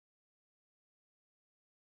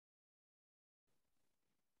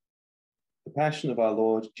The Passion of our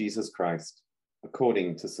Lord Jesus Christ,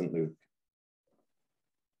 according to St. Luke.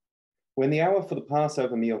 When the hour for the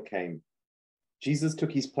Passover meal came, Jesus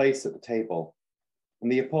took his place at the table,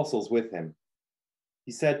 and the apostles with him.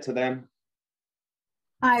 He said to them,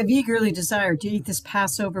 I have eagerly desired to eat this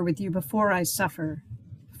Passover with you before I suffer.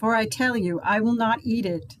 For I tell you, I will not eat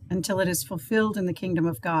it until it is fulfilled in the kingdom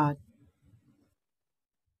of God.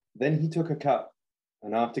 Then he took a cup,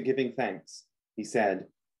 and after giving thanks, he said,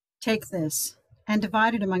 Take this, and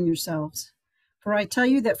divide it among yourselves. For I tell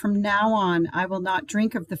you that from now on I will not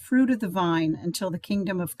drink of the fruit of the vine until the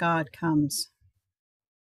kingdom of God comes.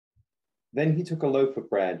 Then he took a loaf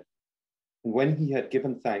of bread, and when he had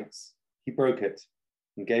given thanks, he broke it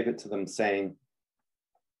and gave it to them, saying,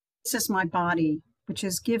 This is my body, which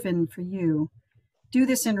is given for you. Do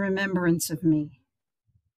this in remembrance of me.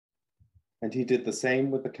 And he did the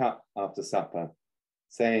same with the cup after supper,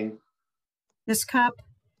 saying, This cup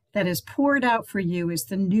that is poured out for you is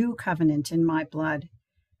the new covenant in my blood.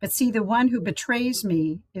 But see, the one who betrays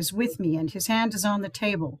me is with me, and his hand is on the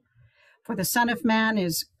table. For the Son of Man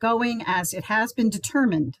is going as it has been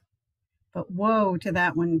determined, but woe to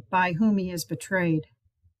that one by whom he is betrayed.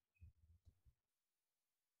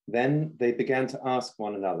 Then they began to ask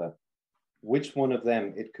one another, which one of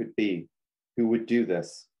them it could be who would do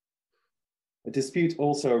this. A dispute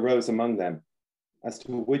also arose among them as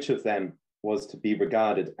to which of them was to be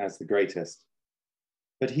regarded as the greatest.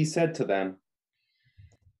 But he said to them,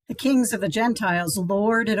 The kings of the Gentiles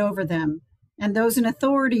lord it over them, and those in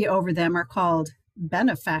authority over them are called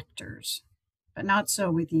benefactors. But not so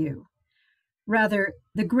with you. Rather,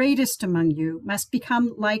 the greatest among you must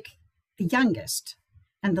become like the youngest,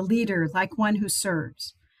 and the leader like one who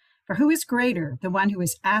serves. For who is greater, the one who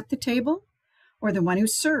is at the table, or the one who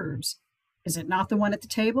serves? Is it not the one at the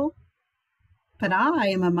table? But I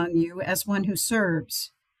am among you as one who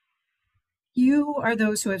serves. You are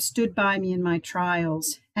those who have stood by me in my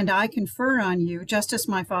trials, and I confer on you, just as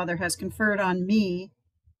my Father has conferred on me,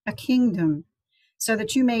 a kingdom, so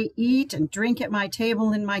that you may eat and drink at my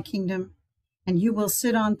table in my kingdom, and you will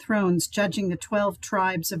sit on thrones judging the 12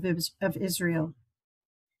 tribes of Israel.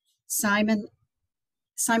 Simon,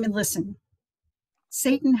 listen.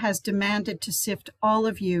 Satan has demanded to sift all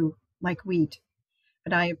of you like wheat,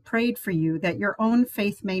 but I have prayed for you that your own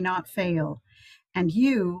faith may not fail, and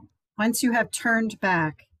you, once you have turned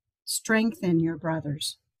back, strengthen your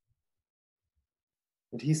brothers.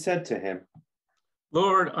 And he said to him,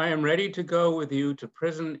 Lord, I am ready to go with you to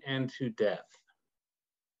prison and to death.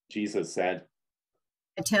 Jesus said,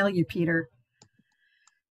 I tell you, Peter,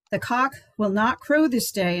 the cock will not crow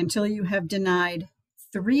this day until you have denied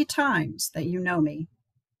 3 times that you know me.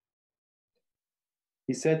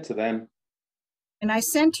 He said to them, And I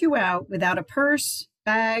sent you out without a purse,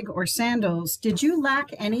 bag, or sandals. Did you lack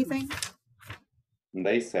anything? And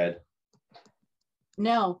they said,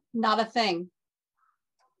 No, not a thing.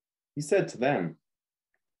 He said to them,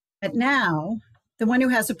 But now the one who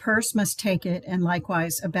has a purse must take it, and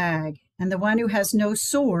likewise a bag. And the one who has no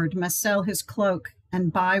sword must sell his cloak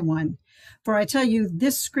and buy one. For I tell you,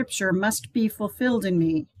 this scripture must be fulfilled in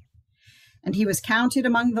me. And he was counted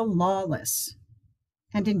among the lawless.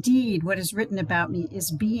 And indeed, what is written about me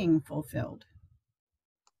is being fulfilled.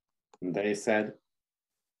 And they said,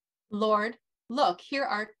 Lord, look, here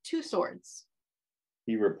are 2 swords.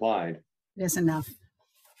 He replied, It is enough.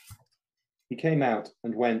 He came out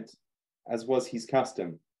and went, as was his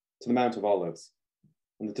custom, to the Mount of Olives,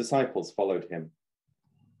 and the disciples followed him.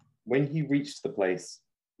 When he reached the place,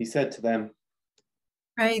 he said to them,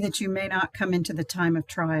 Pray that you may not come into the time of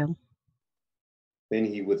trial. Then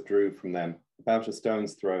he withdrew from them about a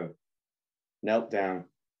stone's throw, knelt down,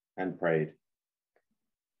 and prayed.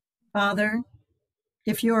 Father,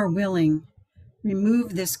 if you are willing,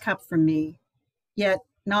 remove this cup from me, yet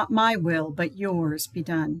not my will, but yours be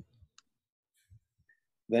done.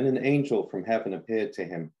 Then an angel from heaven appeared to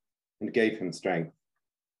him and gave him strength.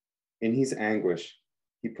 In his anguish,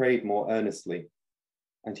 he prayed more earnestly,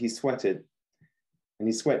 and he sweated, and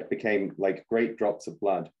his sweat became like great drops of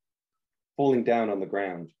blood, falling down on the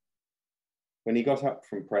ground. When he got up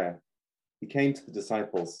from prayer, he came to the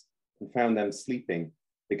disciples and found them sleeping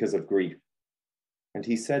because of grief. And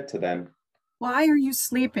he said to them, Why are you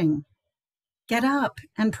sleeping? Get up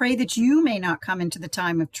and pray that you may not come into the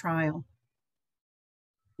time of trial.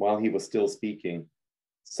 While he was still speaking,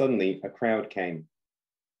 suddenly a crowd came,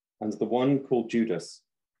 and the one called Judas,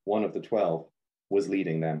 one of the 12, was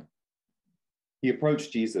leading them. He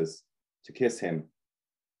approached Jesus to kiss him,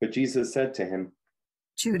 but Jesus said to him,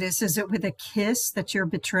 Judas, is it with a kiss that you're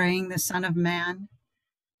betraying the Son of Man?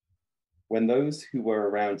 When those who were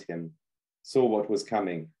around him saw what was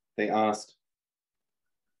coming, they asked,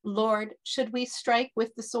 Lord, should we strike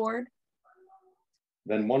with the sword?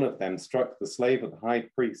 Then one of them struck the slave of the high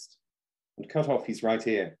priest and cut off his right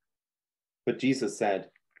ear. But Jesus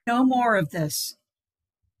said, "No more of this."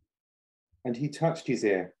 And he touched his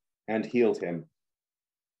ear and healed him.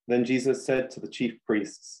 Then Jesus said to the chief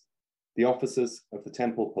priests, the officers of the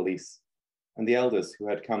temple police, and the elders who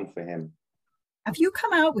had come for him, "Have you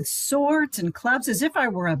come out with swords and clubs as if I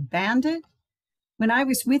were a bandit? When I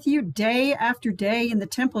was with you day after day in the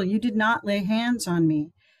temple, you did not lay hands on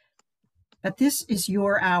me. But this is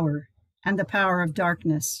your hour and the power of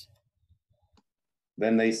darkness."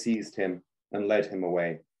 Then they seized him and led him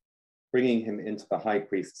away, bringing him into the high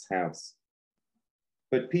priest's house.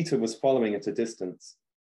 But Peter was following at a distance.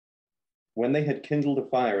 When they had kindled a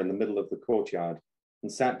fire in the middle of the courtyard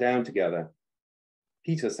and sat down together,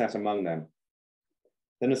 Peter sat among them.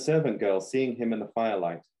 Then a servant girl, seeing him in the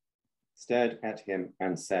firelight, stared at him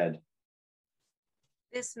and said,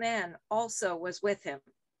 "This man also was with him."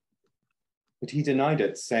 But he denied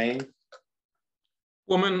it, saying,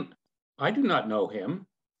 "Woman, I do not know him."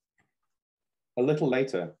 A little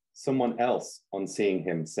later, someone else, on seeing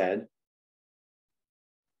him, said,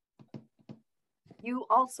 "You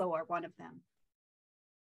also are one of them."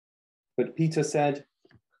 But Peter said,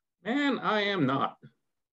 "Man, I am not."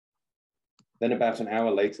 Then about an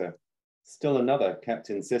hour later, still another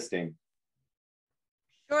kept insisting,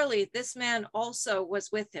 "Surely this man also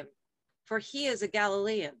was with him, for he is a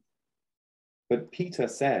Galilean." But Peter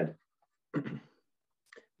said,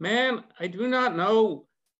 "Man, I do not know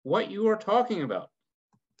what you are talking about."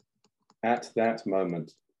 At that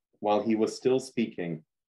moment, while he was still speaking,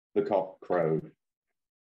 the cock crowed.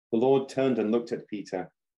 The Lord turned and looked at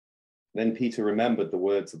Peter. Then Peter remembered the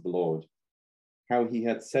words of the Lord, how he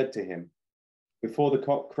had said to him, "Before the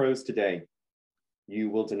cock crows today, you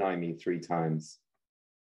will deny me 3 times."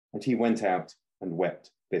 And he went out and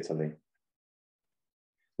wept bitterly.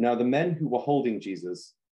 Now the men who were holding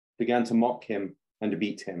Jesus began to mock him and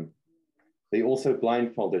beat him. They also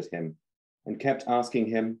blindfolded him and kept asking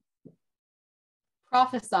him,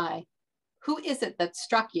 Prophesy, who is it that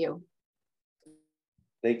struck you?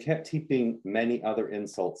 They kept heaping many other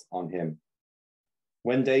insults on him.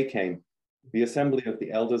 When day came, the assembly of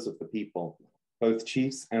the elders of the people, both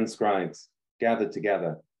chiefs and scribes, gathered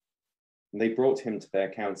together, and they brought him to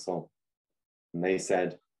their council. And they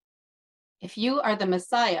said, If you are the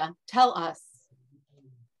Messiah, tell us.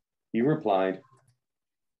 He replied,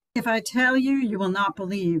 "If I tell you, you will not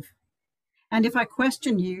believe. And if I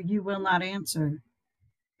question you, you will not answer.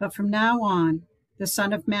 But from now on, the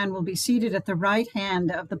Son of Man will be seated at the right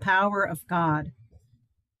hand of the power of God."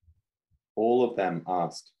 All of them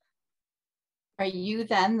asked. Are you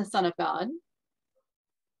then the Son of God?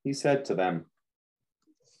 He said to them.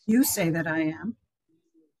 "You say that I am."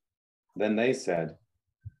 Then they said,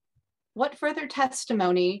 What further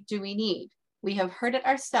testimony do we need? We have heard it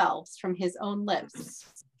ourselves from his own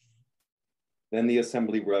lips. Then the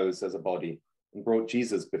assembly rose as a body and brought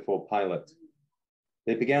Jesus before Pilate.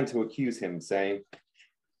 They began to accuse him, saying,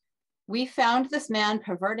 We found this man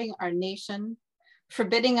perverting our nation,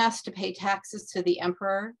 forbidding us to pay taxes to the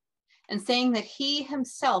emperor, and saying that he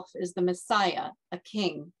himself is the Messiah, a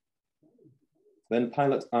king. Then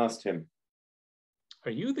Pilate asked him.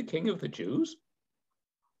 "Are you the king of the Jews?"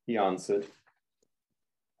 He answered.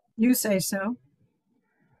 "You say so."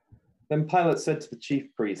 Then Pilate said to the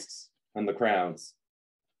chief priests and the crowds,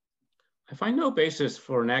 "I find no basis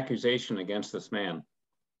for an accusation against this man."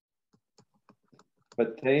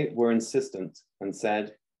 But they were insistent and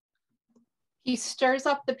said, He stirs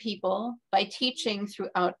up the people by teaching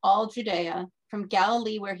throughout all Judea, from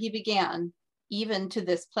Galilee where he began, even to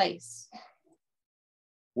this place.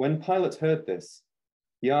 When Pilate heard this,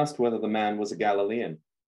 he asked whether the man was a Galilean.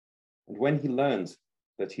 And when he learned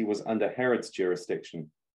that he was under Herod's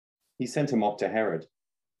jurisdiction, he sent him off to Herod,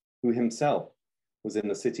 who himself was in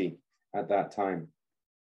the city at that time.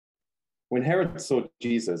 When Herod saw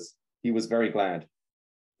Jesus, he was very glad,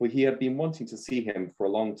 for he had been wanting to see him for a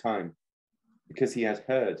long time, because he had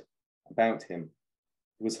heard about him.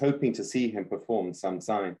 He was hoping to see him perform some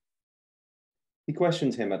sign. He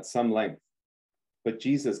questioned him at some length, but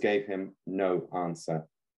Jesus gave him no answer.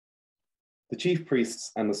 The chief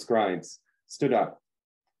priests and the scribes stood up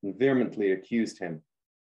and vehemently accused him.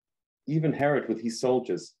 Even Herod with his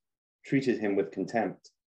soldiers treated him with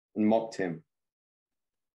contempt and mocked him.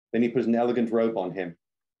 Then he put an elegant robe on him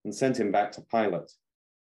and sent him back to Pilate.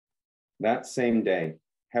 That same day,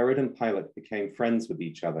 Herod and Pilate became friends with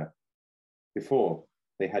each other. Before,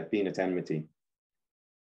 they had been at enmity.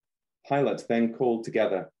 Pilate then called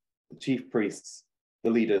together the chief priests, the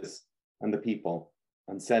leaders, and the people,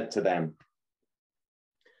 and said to them,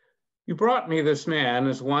 You brought me this man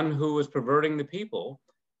as one who was perverting the people,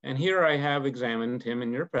 and here I have examined him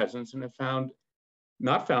in your presence and have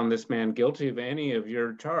not found this man guilty of any of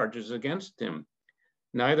your charges against him.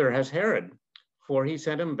 Neither has Herod, for he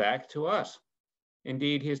sent him back to us.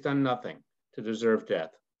 Indeed, he has done nothing to deserve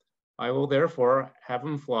death. I will therefore have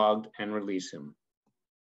him flogged and release him."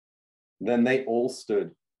 Then they all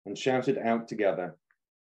stood and shouted out together,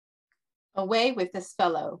 "Away with this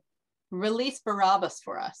fellow. Release Barabbas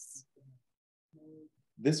for us."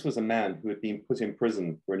 This was a man who had been put in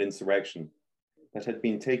prison for an insurrection that had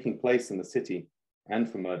been taking place in the city and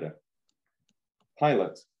for murder.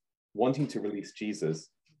 Pilate, wanting to release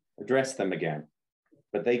Jesus, addressed them again,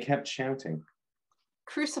 but they kept shouting,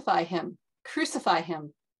 "Crucify him, crucify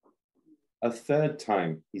him." A third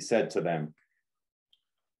time he said to them,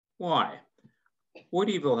 "Why? What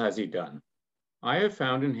evil has he done? I have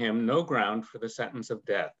found in him no ground for the sentence of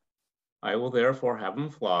death. I will therefore have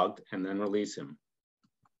him flogged and then release him."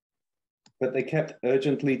 But they kept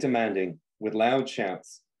urgently demanding with loud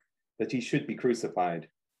shouts that he should be crucified,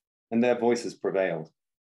 and their voices prevailed.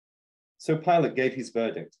 So Pilate gave his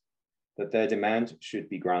verdict that their demand should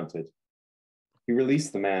be granted. He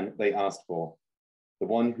released the man they asked for, the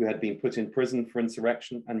one who had been put in prison for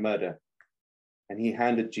insurrection and murder, and he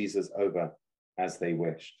handed Jesus over as they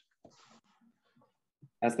wished.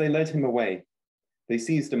 As they led him away, they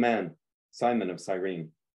seized a man, Simon of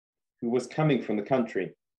Cyrene, who was coming from the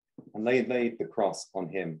country, and they laid the cross on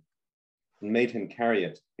him and made him carry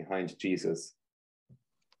it behind Jesus.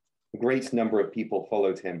 A great number of people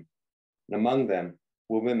followed him, and among them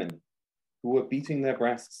were women who were beating their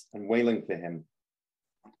breasts and wailing for him.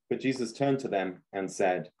 But Jesus turned to them and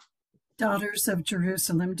said, "Daughters of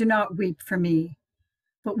Jerusalem, do not weep for me,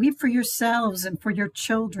 but weep for yourselves and for your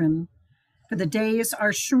children. For the days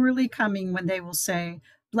are surely coming when they will say,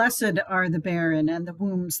 'Blessed are the barren and the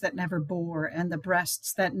wombs that never bore and the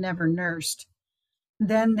breasts that never nursed.'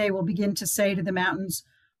 Then they will begin to say to the mountains,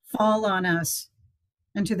 'Fall on us,'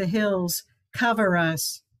 and to the hills, 'Cover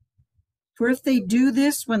us.' For if they do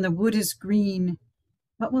this when the wood is green,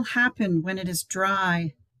 what will happen when it is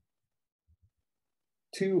dry?"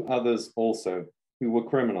 Two others also, who were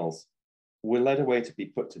criminals, were led away to be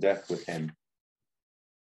put to death with him.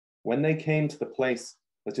 When they came to the place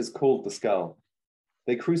that is called the Skull,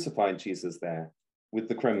 they crucified Jesus there with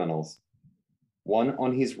the criminals, one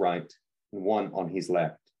on his right and one on his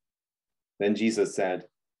left. Then Jesus said,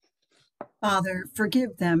 "Father,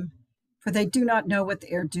 forgive them, for they do not know what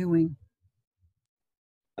they are doing."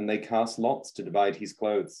 and they cast lots to divide his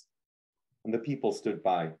clothes, and the people stood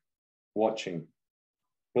by, watching.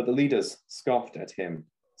 But the leaders scoffed at him,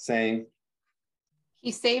 saying,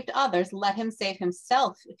 "He saved others, let him save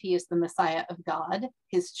himself if he is the Messiah of God,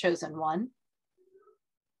 his chosen one."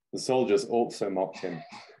 The soldiers also mocked him,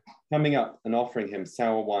 coming up and offering him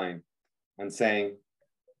sour wine, and saying,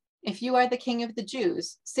 "If you are the King of the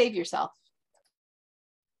Jews, save yourself."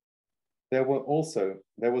 There was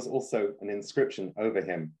also an inscription over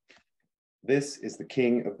him, "This is the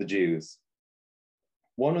King of the Jews."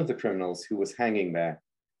 One of the criminals who was hanging there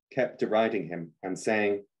kept deriding him and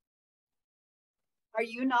saying, "Are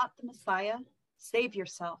you not the Messiah? Save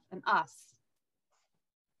yourself and us."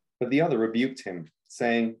 But the other rebuked him,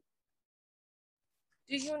 saying,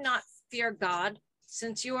 Do you not fear God,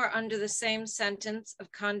 since you are under the same sentence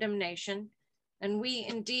of condemnation? And we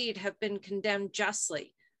indeed have been condemned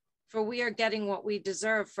justly, for we are getting what we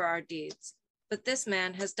deserve for our deeds. But this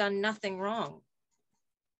man has done nothing wrong.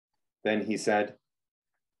 Then he said,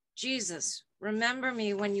 Jesus, remember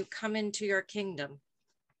me when you come into your kingdom.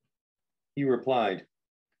 He replied,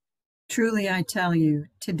 "Truly I tell you,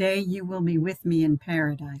 today you will be with me in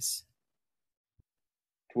paradise."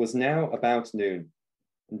 It was now about noon,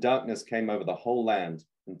 and darkness came over the whole land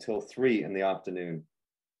until 3 p.m,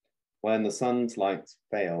 when the sun's light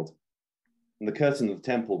failed, and the curtain of the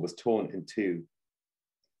temple was torn in two.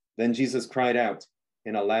 Then Jesus cried out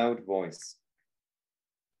in a loud voice,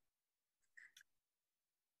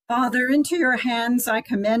 "Father, into your hands I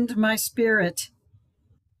commend my spirit."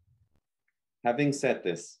 Having said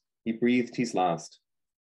this, he breathed his last.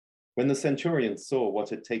 When the centurion saw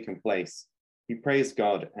what had taken place, he praised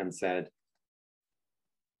God and said,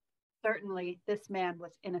 Certainly, this man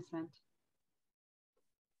was innocent.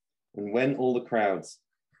 And when all the crowds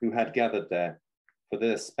who had gathered there for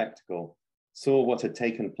this spectacle saw what had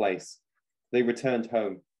taken place, they returned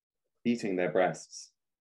home, beating their breasts.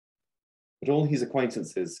 But all his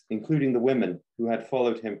acquaintances, including the women who had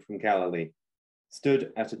followed him from Galilee,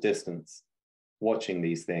 stood at a distance, watching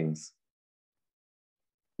these things.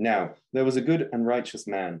 Now, there was a good and righteous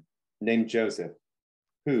man named Joseph,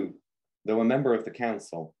 who, though a member of the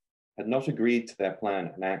council, had not agreed to their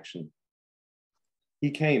plan and action.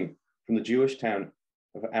 He came from the Jewish town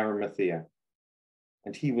of Arimathea,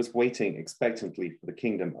 and he was waiting expectantly for the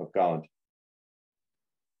kingdom of God.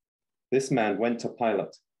 This man went to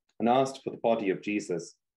Pilate and asked for the body of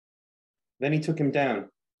Jesus. Then he took him down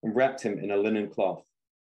and wrapped him in a linen cloth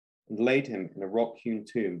and laid him in a rock-hewn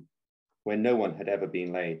tomb where no one had ever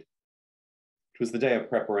been laid. It was the day of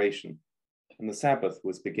preparation, and the Sabbath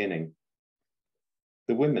was beginning.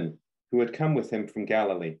 The women who had come with him from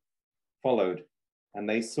Galilee followed, and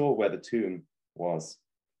they saw where the tomb was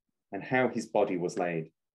and how his body was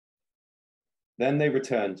laid. Then they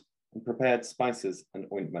returned and prepared spices and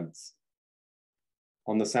ointments.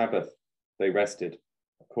 On the Sabbath, they rested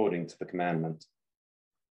according to the commandment.